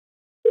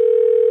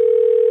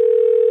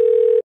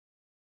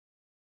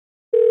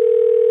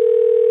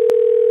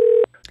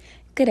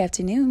Good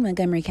afternoon,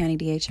 Montgomery County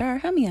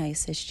DHR. How may I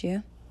assist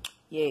you?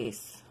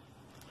 Yes.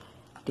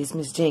 This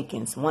Miss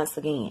Jenkins, once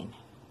again.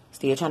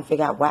 Still trying to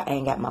figure out why I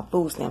ain't got my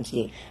food stamps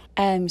yet.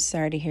 I'm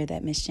sorry to hear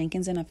that, Miss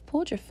Jenkins, and I've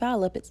pulled your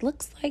file up. It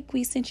looks like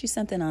we sent you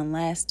something on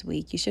last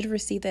week. You should have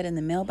received that in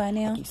the mail by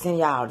now. I keep sending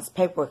y'all all this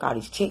paperwork, all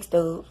these check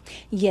stubs.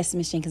 Yes,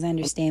 Miss Jenkins, I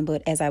understand,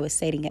 but as I was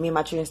stating... Me and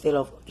my children still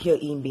over here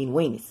eating bean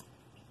weenies.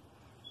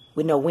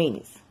 With no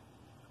weenies.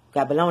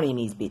 Got bologna in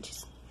these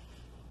bitches.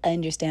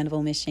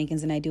 Understandable, Miss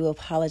Jenkins, and I do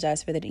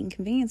apologize for that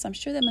inconvenience. I'm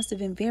sure that must have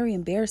been very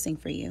embarrassing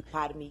for you.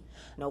 Pardon me,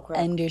 no crap.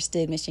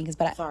 Understood, Miss Jenkins,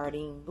 but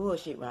Sardine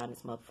bullshit around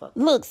this motherfucker.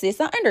 Look, sis,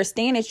 I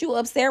understand that you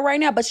upset right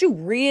now, but you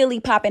really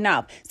popping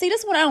off. See, this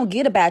is what I don't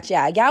get about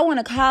y'all. Y'all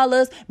want to call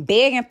us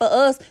begging for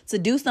us to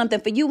do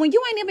something for you when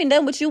you ain't even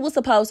done what you was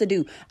supposed to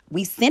do.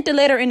 We sent the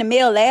letter in the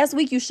mail last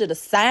week. You should have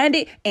signed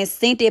it and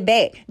sent it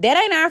back. That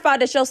ain't our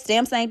fault that your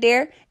stamps ain't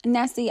there.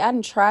 Now, see, I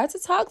done tried to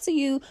talk to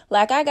you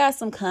like I got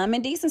some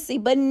common decency,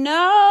 but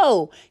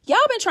no. Y'all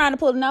been trying to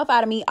pull enough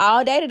out of me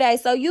all day today,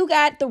 so you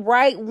got the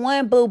right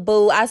one,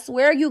 boo-boo. I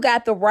swear you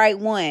got the right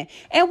one.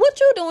 And what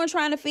you doing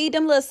trying to feed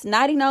them little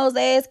snotty-nosed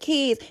ass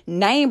kids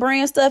name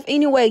brand stuff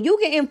anyway? You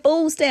getting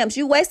food stamps.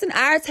 You wasting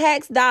our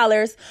tax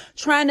dollars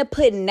trying to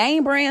put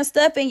name brand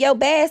stuff in your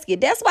basket.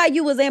 That's why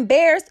you was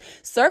embarrassed.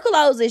 Circle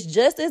O's is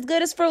just as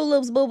good as Fruit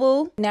Loops,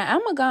 boo-boo. Now,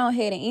 I'm going to go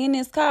ahead and end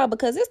this call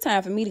because it's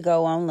time for me to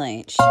go on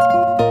lunch.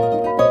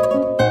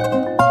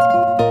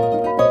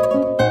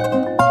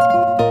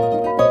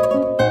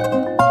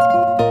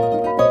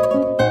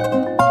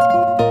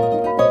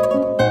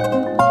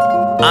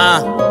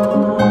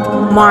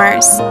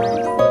 Mars.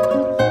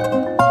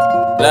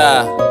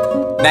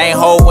 They ain't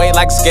hold weight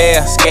like a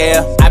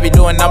scale. I be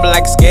doing number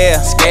like a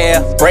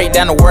scale. Break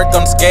down the work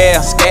on the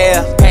scale.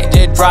 Pack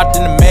just dropped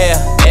in the mail.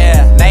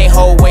 Yeah. They ain't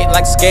hold weight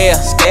like a scale.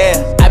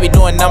 I be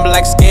doing number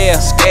like a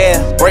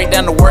scale. Break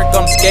down the work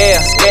on the scale.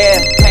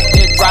 Pack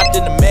just dropped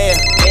in the mail.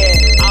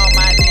 Yeah. All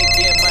my niggas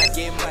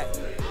get money.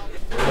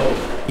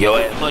 Your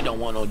ass mother don't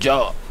want no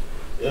job.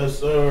 Yes,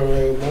 sir.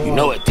 Hey, you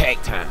know it's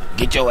tax time.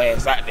 Get your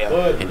ass out there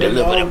and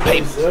deliver them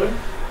papers. Sir.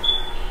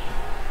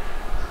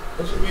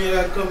 What you mean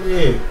I come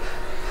in?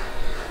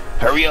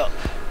 Hurry up.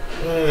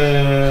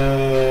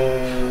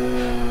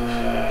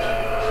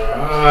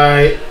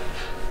 Alright.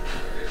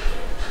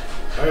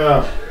 Hurry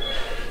up.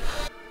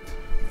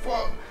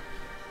 Fuck.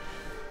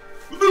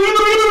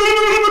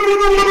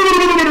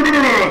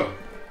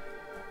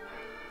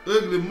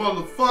 Ugly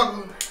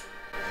motherfucker.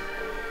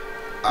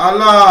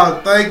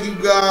 Allah, thank you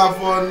God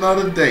for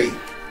another day.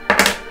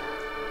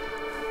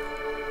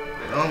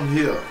 I'm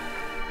here.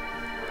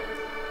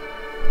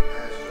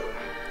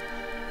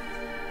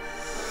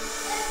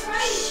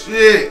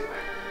 Shit.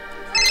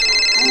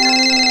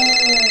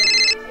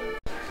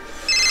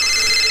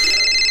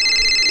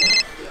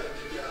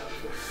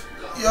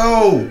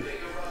 Yo.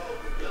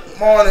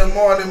 Morning.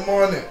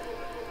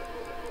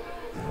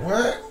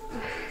 What?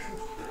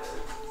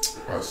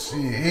 Oh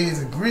shit, eggs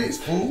and grits,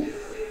 fool.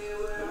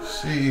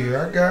 Shit,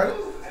 I got it.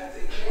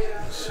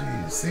 Shit,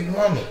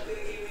 $600.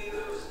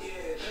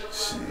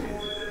 Shit,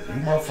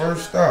 you my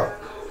first stop.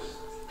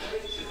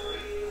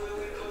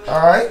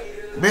 Alright,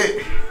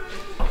 bet.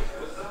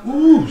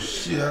 Ooh,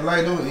 shit, I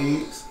like those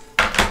eggs.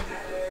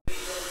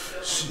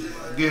 Shit,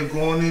 I guess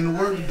going into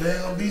work today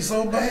ain't gonna be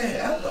so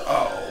bad.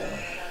 Oh,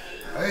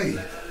 hey.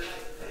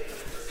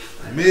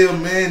 The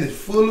mailman is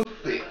full of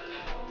fit.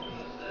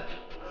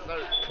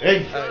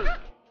 Hey.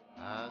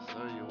 I'll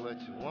serve you what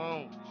you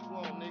want. What you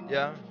want, nigga?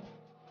 Yeah.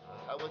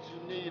 What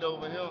you need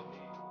over here?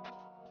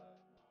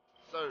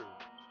 Sir.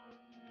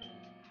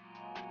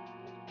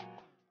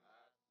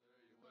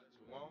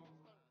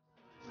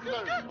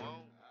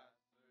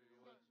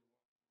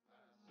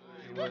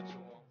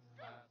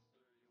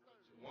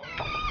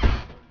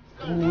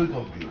 Ooh, it's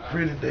gonna be a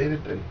pretty day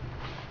today.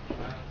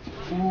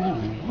 Ooh,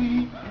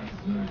 wee.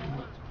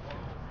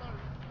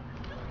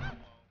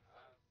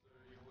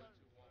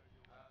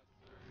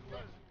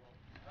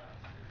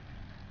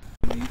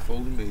 These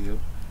folks meal.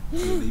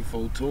 These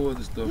folks toys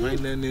and stuff.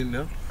 Ain't nothing in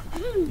there.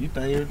 You think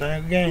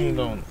everything games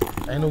on it.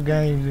 Ain't no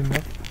games in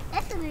there.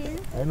 Yes, it is.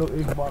 Ain't no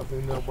Xbox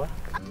in there, boy.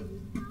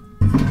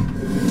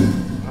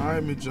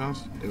 Alright, Miss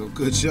Johnson. They gonna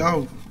cut you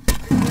off.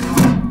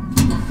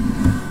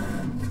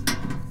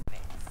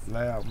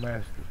 Loud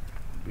master.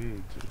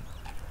 Big too.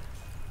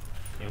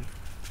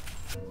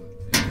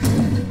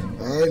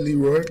 Alright,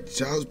 Leroy.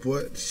 Child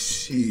support.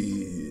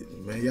 Shit.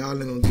 Man, y'all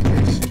ain't gonna get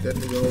that shit. That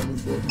nigga owed me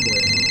for a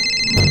point.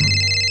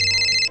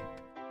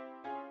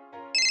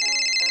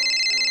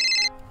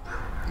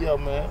 Yeah,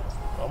 man.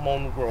 I'm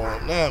on the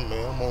road now,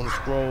 man. I'm on the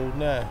scroll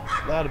now.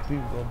 A lot of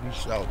people gonna be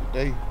shot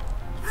today.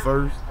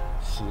 First,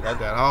 shit, I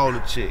got all the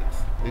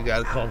checks. They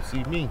gotta come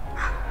see me.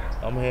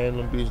 I'm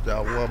handing them bitches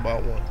out one by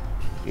one.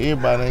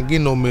 Everybody ain't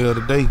getting no mail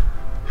today.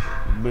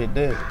 You bet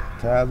that.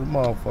 Tired of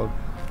motherfucker.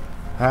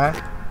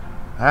 High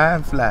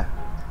and fly.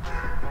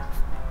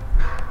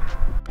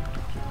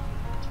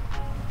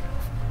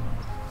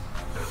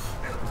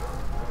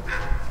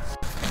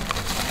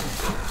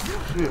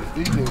 Shit,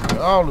 these niggas got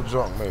all the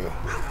junk mail.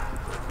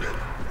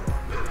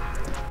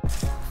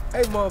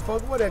 Hey,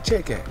 motherfucker, where that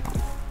check at?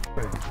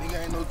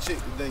 Nigga ain't no check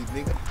today,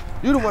 nigga.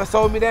 You the one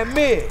sold me that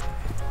mid.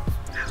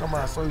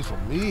 Somebody sold you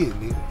some mid,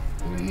 nigga.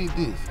 Let me hit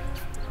this.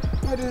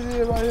 What is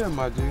it right here,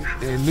 my G?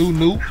 That new.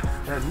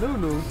 That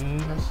new.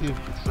 That shit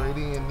straight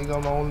in, nigga.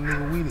 I'm the only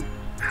nigga with it.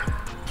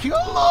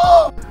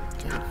 Killer!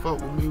 Can't fuck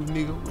with me,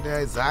 nigga, with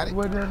that exotic.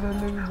 What that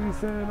nigga be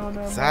saying on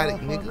that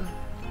Exotic, motherfucker? nigga.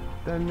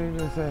 That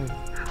nigga say,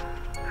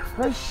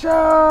 pressure!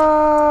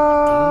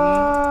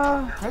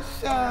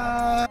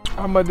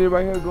 How much they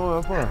right here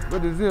going for?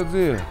 What the zip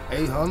is?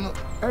 800.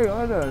 Hey,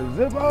 on the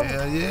zip off?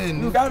 Hell yeah,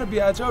 nigga. You gotta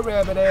be out your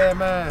rabbit ass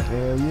mind.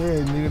 Hell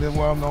yeah, nigga. That's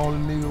why I'm the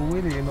only nigga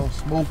with it. Ain't no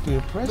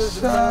smoking pressure.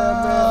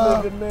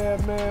 Look at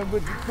man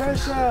with the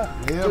pressure.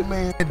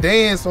 Mailman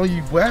dance on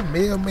you, boy.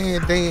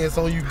 Mailman dance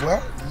on you, boy.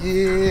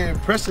 Yeah,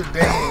 pressure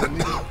dance,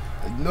 nigga.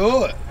 I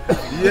know it.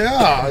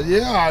 Yeah,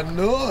 I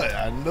know it.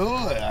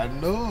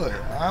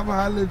 I'ma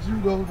holler at you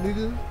though,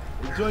 nigga.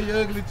 Enjoy your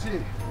ugly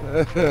chick.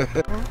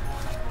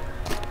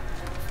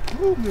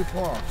 Who me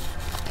Parker?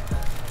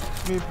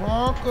 Me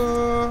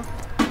Parker.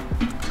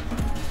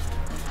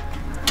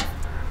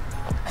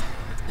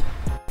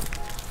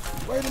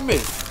 Wait a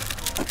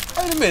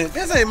minute.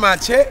 This ain't my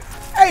check.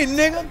 Hey,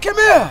 nigga, come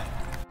here.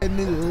 That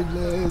nigga,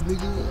 ugly ass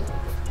nigga.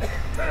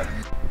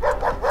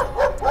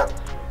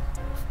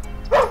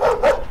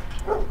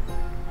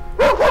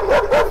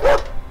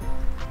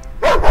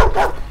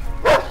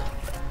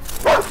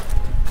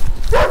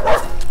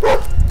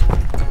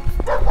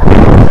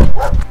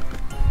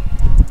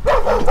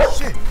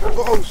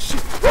 Oh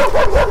shit.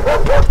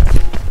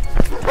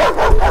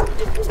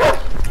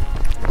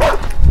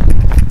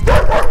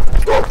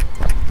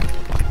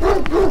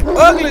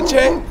 Ugly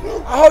check.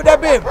 I hope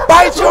that bitch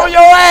bite you on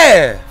your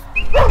ass.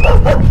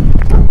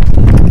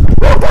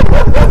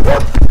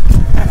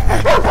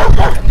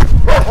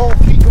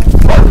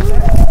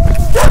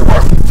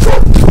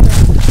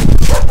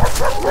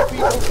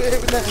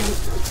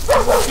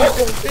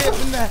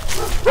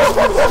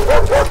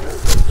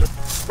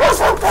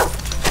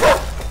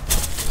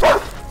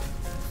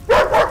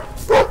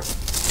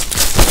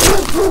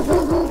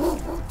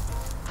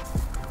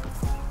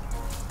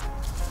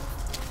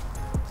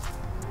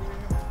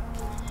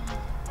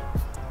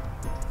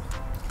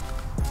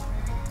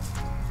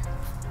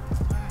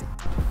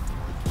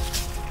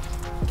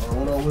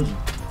 What up with you?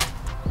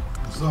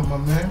 What's up, my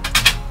man?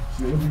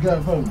 Shit, what you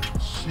got for me?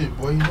 Shit,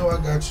 boy, you know I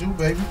got you,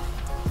 baby.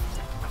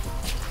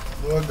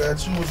 You know I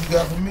got you. What you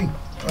got for me?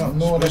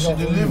 Special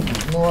delivery.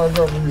 You know what I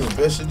got for you?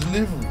 Special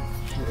delivery.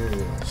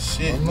 Yeah.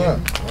 Shit, I'm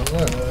man.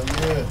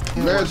 yeah.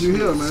 Glad you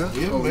here, man.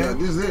 Yeah, oh, man.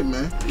 This is it,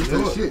 man. This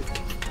that shit.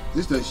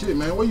 This that shit,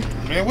 man. What you?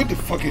 Man, what the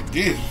fuck is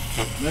this?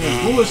 Man,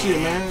 it's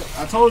bullshit, man.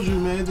 I told you,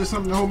 man. Just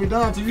something to hold me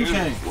down till you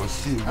came. What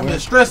shit, I've been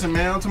stressing,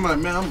 man. I'm talking about,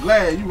 man. I'm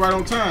glad you right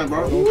on time,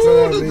 bro. Right on Ooh,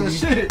 time, this baby. the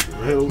shit.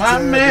 Right on My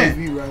time, man.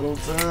 baby. Right on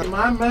time.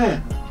 My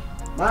man.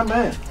 My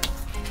man.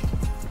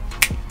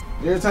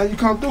 Every time you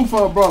come through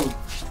for a brother.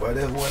 Well,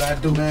 that's what I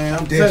do, Man,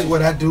 I'm That's telling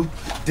what I do.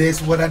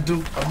 That's what I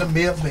do. I'm the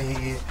mailman.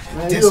 Man,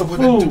 That's you a what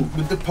fool. I do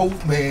with the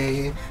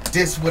postman.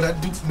 That's what I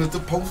do with the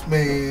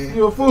postman.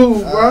 You a fool,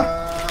 bro.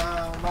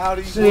 I'm out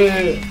of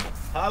Shit. here.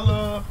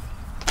 Holla.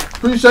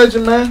 Appreciate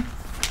you, man.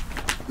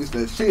 This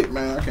that shit,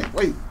 man. I can't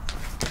wait.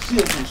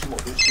 Shit, can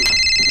smoke this shit.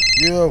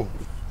 Yo.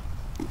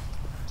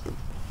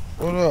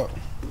 What up?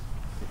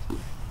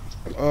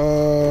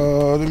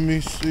 Let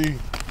me see.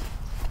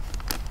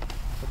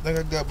 I think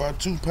I got about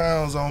 2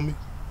 pounds on me.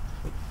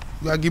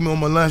 You gotta give me on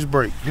my lunch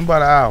break. Give me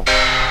about an hour.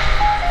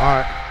 All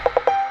right.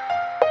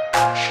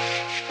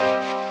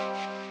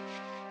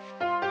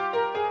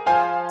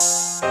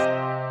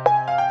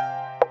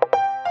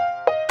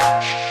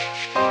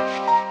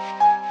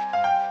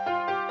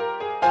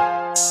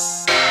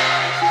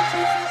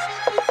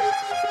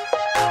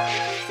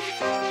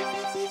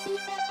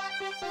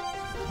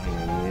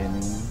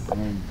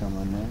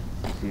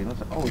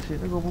 Oh shit,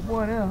 there go my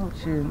boy there.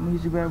 Shit,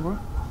 meet you back, bro.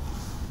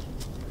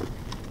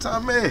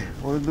 Tommy,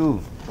 What it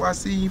do? boy, I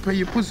see you pay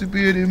your pussy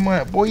bill this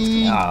month, boy.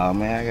 Nah,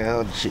 man, I got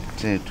other shit to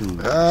tend to.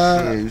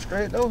 Shit, you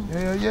straight though?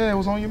 Hell yeah, it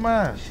was on your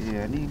mind. Shit,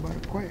 I need about a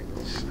crack.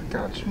 I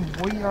got you,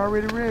 boy. You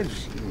already ready.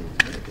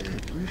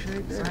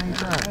 Appreciate that. Same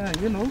time.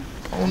 Yeah, you know.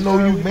 I don't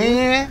know you,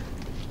 man.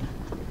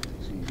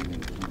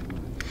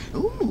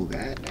 Ooh,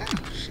 goddamn.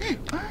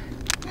 Shit, man.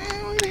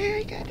 Man, where the hell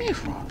you got that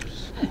from?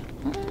 Shit.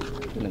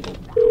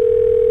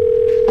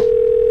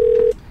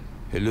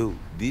 Hello,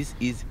 this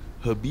is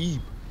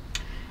Habib.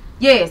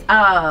 Yes,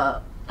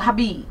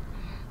 Habib.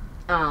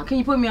 Can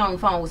you put me on the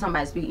phone with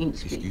somebody speak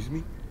English, please? Excuse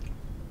me?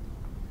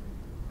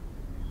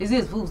 Is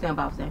this food stamp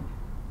office name?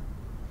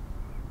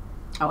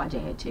 Oh, I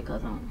just had to check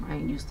because I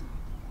ain't used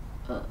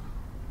to.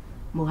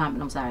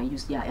 Muhammad, I'm sorry, I ain't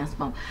used to y'all answer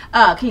phone.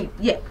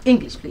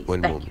 English, please.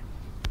 One Thank moment. you.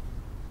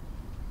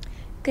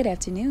 Good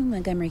afternoon,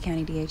 Montgomery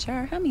County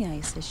DHR. How may I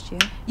assist you?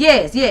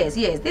 Yes.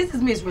 This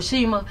is Miss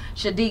Rashima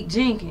Shadiq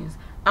Jenkins.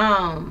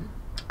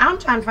 I'm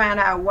trying to find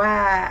out why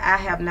I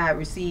have not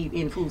received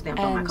any food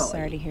stamps on my I'm card.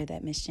 sorry to hear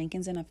that, Miss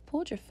Jenkins, and I've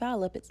pulled your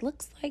file up. It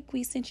looks like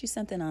we sent you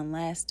something on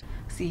last.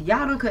 See,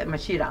 y'all done cut my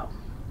shit off.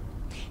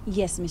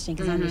 Yes, Miss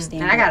Jenkins, I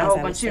understand. And I got a as whole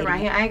was bunch of children stating. around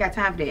here. I ain't got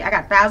time for that. I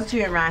got 1,000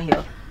 children around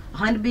here.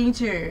 100 billion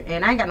children.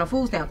 And I ain't got no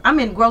food stamps. I'm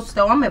in the grocery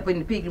store. I'm up in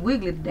the Piggly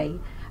Wiggly today.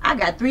 I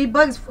got 3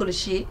 buckets full of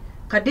shit.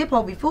 Cause this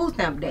supposed to be food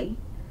stamp day.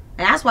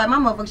 And that's why my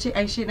motherfucking shit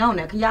ain't shit on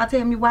there. Can y'all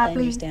tell me why,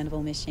 please?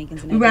 Understandable, Miss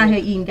Jenkins. We around here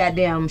eating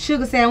goddamn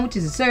sugar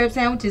sandwiches and syrup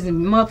sandwiches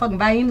and motherfucking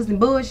viennas and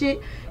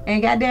bullshit.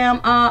 And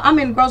goddamn, I'm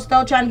in the grocery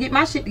store trying to get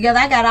my shit together.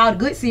 I got all the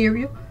good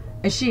cereal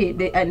and shit.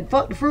 And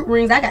fuck the fruit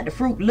rings. I got the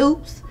Fruit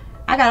Loops.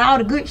 I got all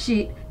the good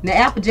shit. And the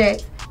Apple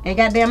Jacks. And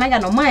goddamn, I ain't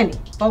got no money.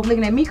 Folks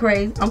looking at me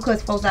crazy. I'm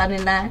cussing folks out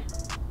in line.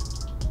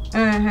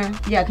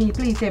 Yeah, can you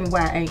please tell me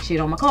why I ain't shit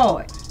on my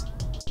card?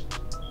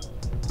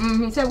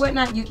 So what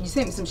now? You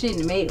sent me some shit in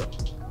the mail.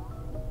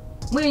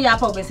 When y'all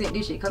supposed to send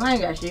this shit? Cause I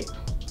ain't got shit.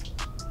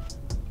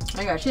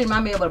 I ain't got shit in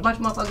my mail but a bunch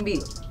of motherfucking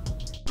bills.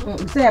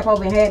 Say I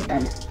probably had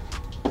done it.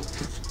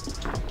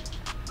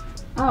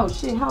 Oh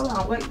shit, hold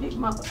on, wait, this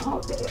motherfucker,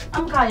 hold that.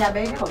 I'm gonna call y'all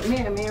baby. Hold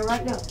man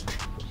right there.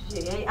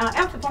 Shit, hey,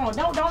 answer the phone.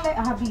 Don't let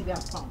Habib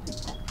answer the phone,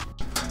 please.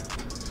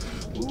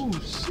 Ooh,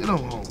 shit, I'm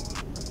hungry.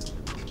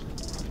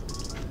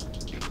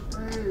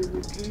 Hey,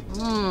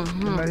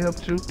 can I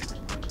help you?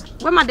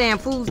 Where my damn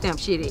food stamp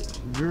shit at?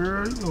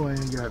 Girl, you know I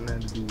ain't got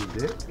nothing to do with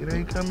that. It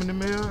ain't coming in the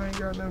mail. I ain't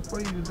got nothing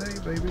for you today,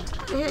 baby.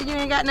 Hell, you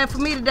ain't got nothing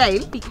for me today.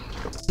 Let me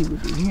see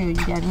what the hell you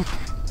got here.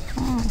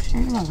 Oh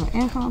shit, you got some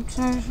income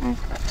tax.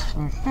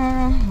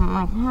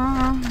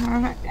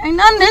 Ain't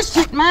none of this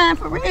shit mine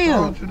for real. I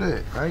told you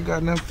that. I ain't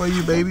got nothing for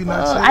you, baby.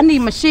 Not I need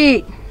my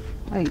shit.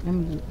 Wait, let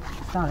me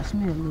start to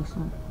smell a little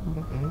something.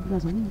 You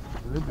got some weed?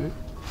 A little bit.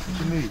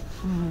 What you need?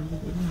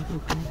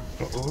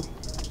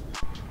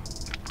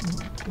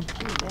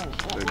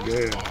 That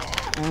gas.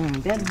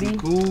 That'd be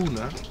cool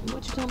now.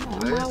 What you talking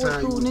about? Last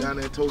time you was down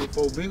there told the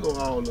folk bingo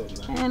all of them.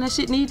 Man, that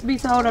shit needs to be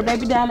sold up. They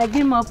be down there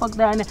getting motherfuckers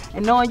down there.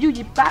 And knowing you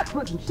about to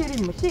put some shit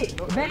in my shit.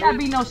 There better not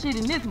be no shit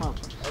in this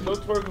motherfucker. Ain't no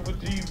twerking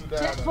with Jesus down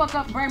there. Just fuck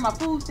up and bring my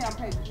food stamp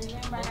papers.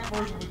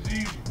 Twerking with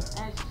Jesus.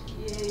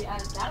 Yeah, I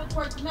done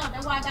twerked enough.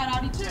 That's why I got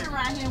all these children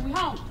around here and we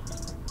home.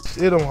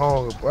 Shit, I'm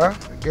hungry, boy.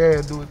 The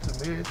gas do it to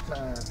me every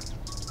time.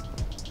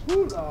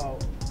 Woo,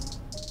 Lord.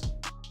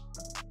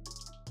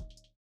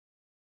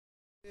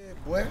 Yeah,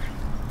 boy.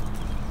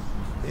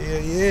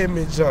 Yeah,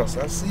 Miss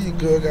Johnson. I see you,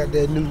 girl. Got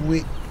that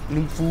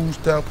new food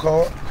stamp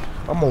card.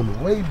 I'm on the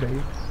way,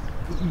 baby.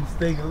 We eat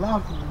steak and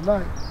lobster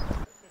tonight.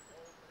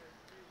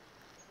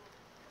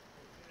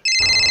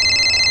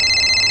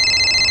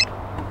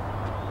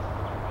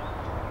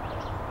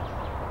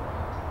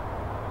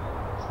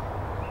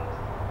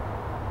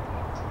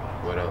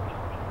 What up?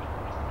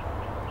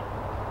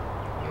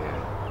 Yeah.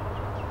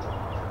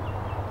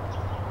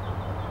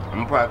 I'm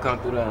gonna probably come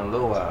through there in a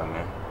little while,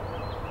 man.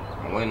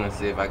 I'm waiting to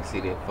see if I can see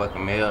that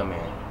fucking mailman.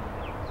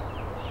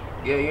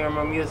 Yeah, you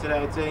remember yesterday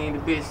I was telling you the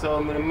bitch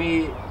sold me the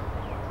mid?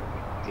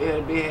 Yeah,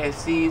 the bitch had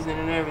seasoning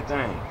and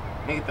everything.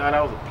 Nigga thought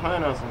I was a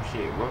plant or some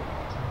shit, bro.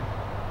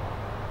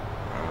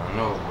 I don't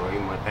know, bro. You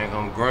might think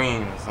I'm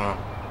green or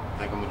something.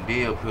 Think I'm a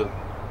deal picker.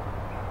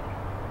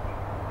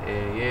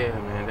 Yeah,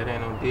 man. That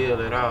ain't no deal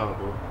at all,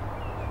 bro.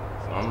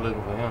 So I'm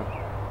looking for him.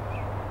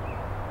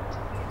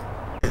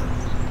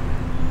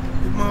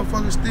 This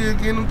motherfucker still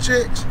getting them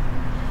checks.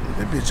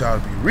 That bitch ought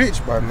to be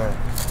rich by now.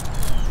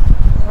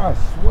 I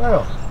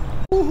swear.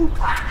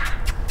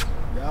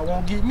 Y'all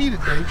won't get me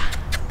today.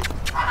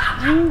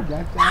 Ooh,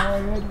 got y'all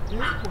already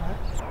there, boy.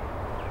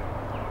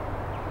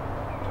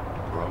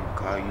 Bro, I'm gonna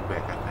call you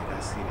back. I think I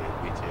see that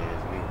bitch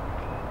ass nigga.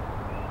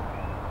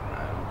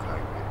 Alright, I'm gonna call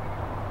you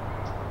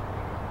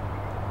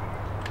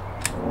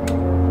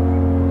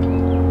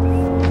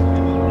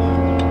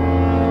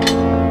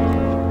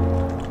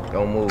back.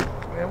 Don't move.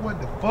 Man, what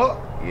the fuck?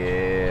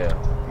 Yeah.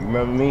 You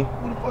remember me?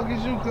 Who the fuck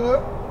is you, cuz?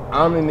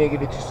 I'm the nigga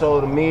that you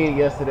sold the mid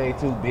yesterday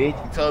to, bitch.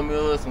 You told me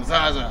it was some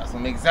Zaza,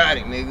 some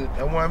exotic, nigga.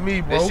 That wasn't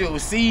me, bro. That shit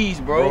was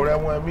seized, bro. Bro,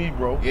 that wasn't me,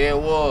 bro. Yeah, it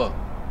was.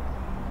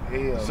 Hell,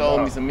 You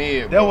sold me some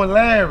mid, That bro. was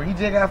Larry. He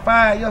just got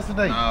fired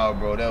yesterday. Nah,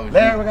 bro, that was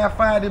Larry you. got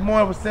fired this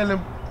morning for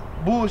selling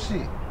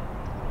bullshit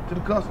to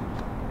the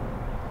customers.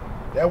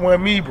 That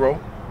wasn't me, bro.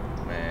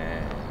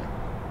 Man,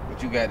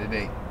 what you got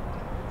today?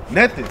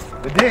 Nothing.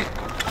 The dick.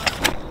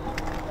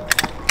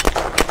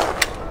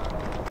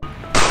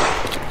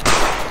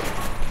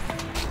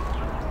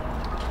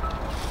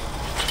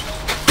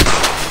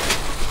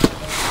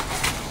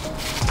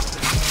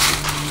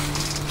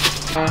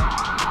 You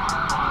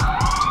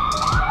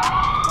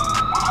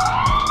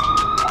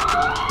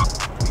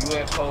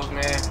at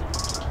Postman?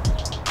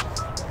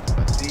 I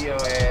see your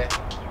ass.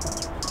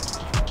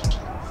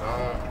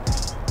 Son,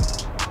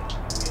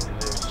 we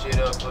deliver shit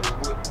up for the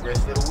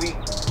rest of the week.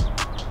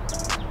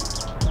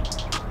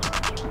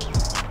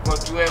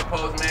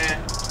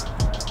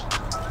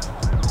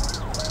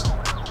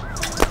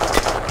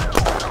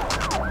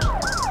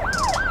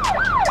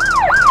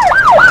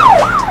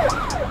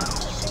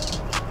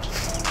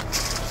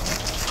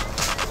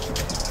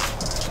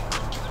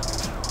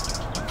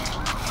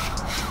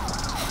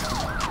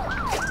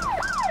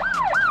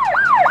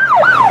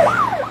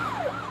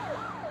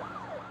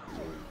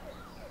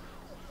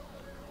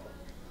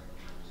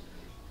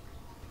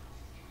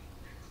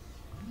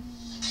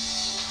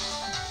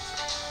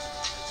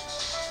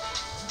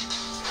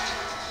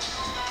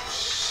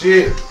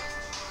 Shit.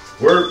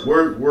 Work.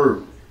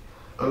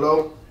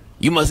 Hello?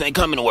 You must ain't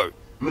coming to work.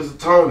 Mr.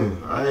 Tony,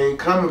 I ain't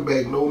coming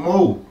back no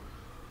more.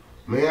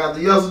 Man,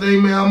 after yesterday,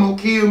 man, I'm gonna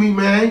kill me,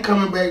 man. I ain't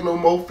coming back no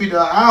more. $50 an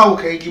hour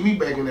can't get me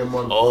back in that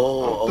motherfucker.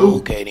 Oh,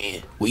 okay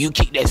then. Will you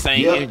keep that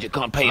same energy?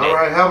 Come pay that. All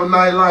right, have a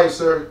nice life,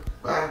 sir.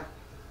 Bye.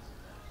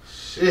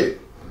 Shit.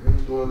 I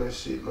ain't doing that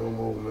shit no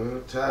more, man.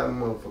 I'm tired of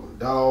motherfucking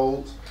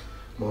dogs.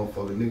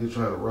 Motherfucking nigga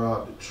trying to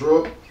rob the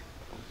truck.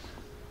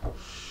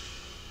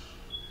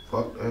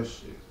 Fuck that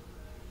shit.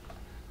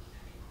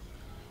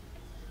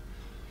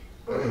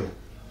 Man.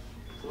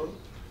 Fuck.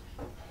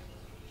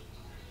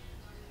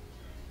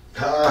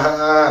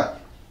 Ha.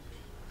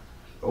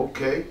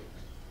 Okay.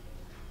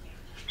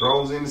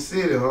 Strong's in the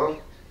city, huh?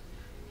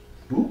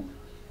 Boop.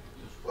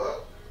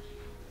 Fuck.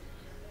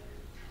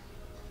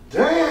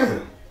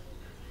 Damn.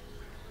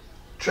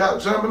 Trap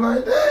jumping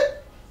like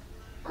that?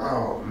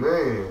 Oh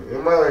man.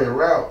 Am I en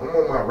route? I'm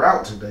on my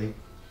route today.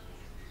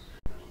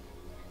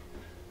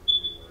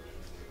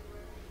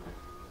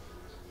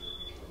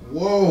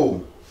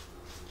 Whoa.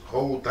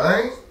 Whole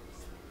thing?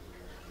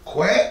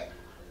 Quack?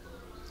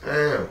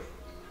 Damn.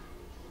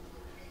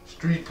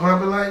 Street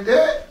pumping like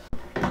that?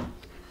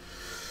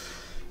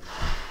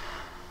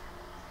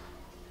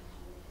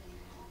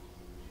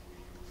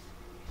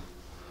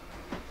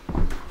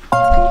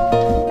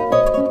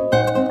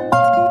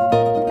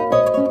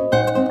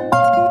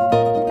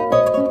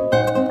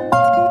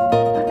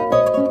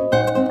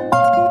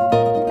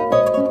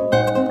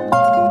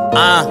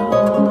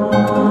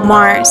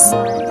 Mars.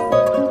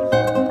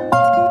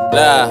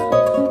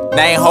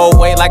 They ain't hold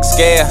weight like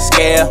a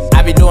scale.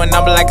 I be doing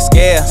numbers like a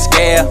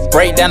scale.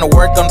 Break down the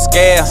work on the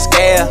scale.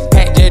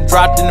 Pack just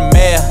dropped in the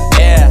mail.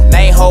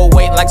 They ain't hold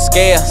weight like a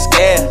scale.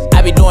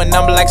 I be doing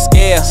numbers like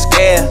a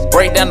scale.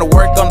 Break down the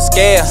work on the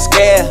scale.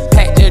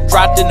 Pack just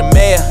dropped in the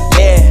mail.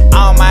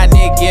 All my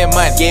niggas get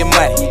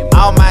money.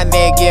 All my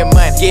niggas get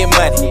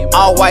money.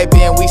 All white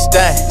being we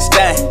stun.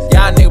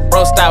 Y'all niggas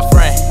bro stop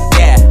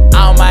frontin'.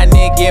 All my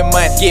niggas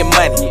get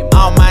money.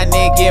 All my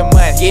niggas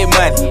get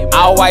money.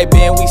 All white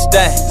being we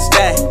stun.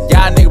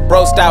 Y'all niggas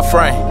bro stop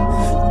frontin'.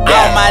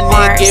 All my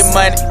niggas get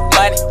money.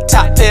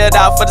 Top tailed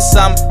out for the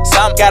summer.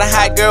 Got a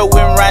hot girl with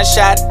me run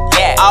shot.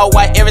 All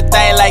white,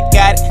 everything like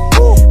got it.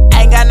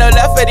 Ain't got no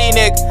love for these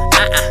niggas.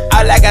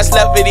 All I got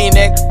slept for these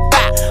niggas.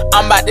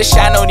 I'm about to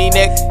shine on these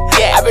niggas.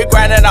 I been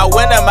grinding all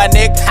winter, my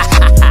nigga.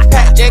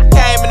 Pack just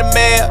came in the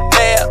mail.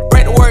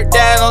 Break the work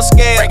down on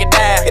scale.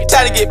 It's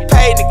time to get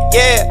paid, nigga,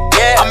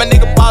 yeah. I'm a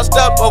nigga bossed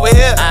up over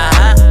here.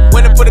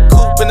 When I put a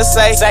coupe in the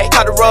safe,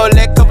 caught the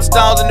Rolex, couple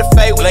stones in the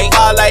face. We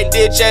all like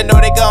this, yeah, know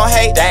they gon'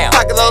 hate.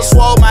 Pockets all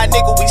swole, my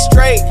nigga, we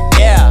straight.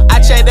 I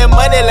change that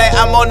money like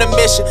I'm on a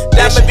mission.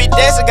 Diamond be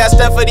dancing, got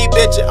stuff for these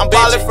bitches. I'm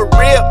ballin' for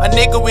real, my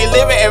nigga, we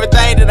living.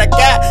 Everything that I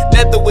got,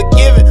 nothing we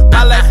giving.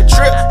 My life a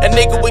trip, a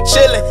nigga, we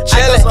chillin'.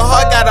 I go so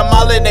hard, got them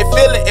all in they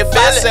feelin'. If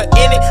I sell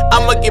in it,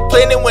 I'ma get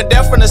plenty. When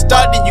down from the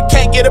start, then you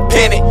can't get a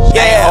penny.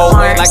 Hold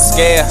weight like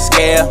a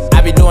scale. I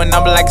be doing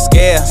numbers like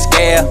a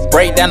scale.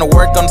 Break down the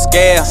work on the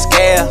scale.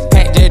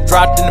 Pack just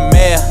dropped in the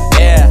mail.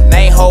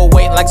 They ain't hold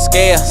weight like a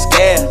scale.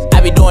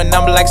 I be doing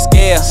numbers like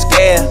a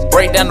scale.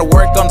 Break down the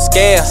work on the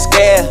scale.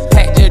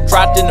 Pack just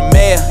dropped in the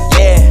mail.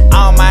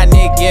 All my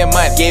niggas get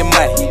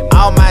money.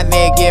 All my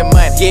niggas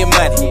get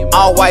money.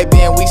 All white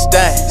being we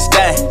stun.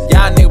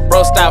 Y'all niggas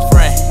bro stop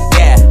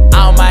frontin'.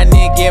 All my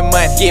niggas get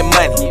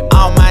money.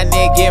 All my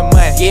niggas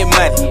get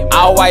money.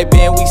 All white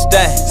being we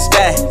stun.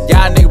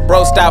 Y'all niggas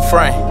bro stop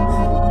frontin'.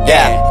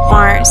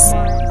 Mars.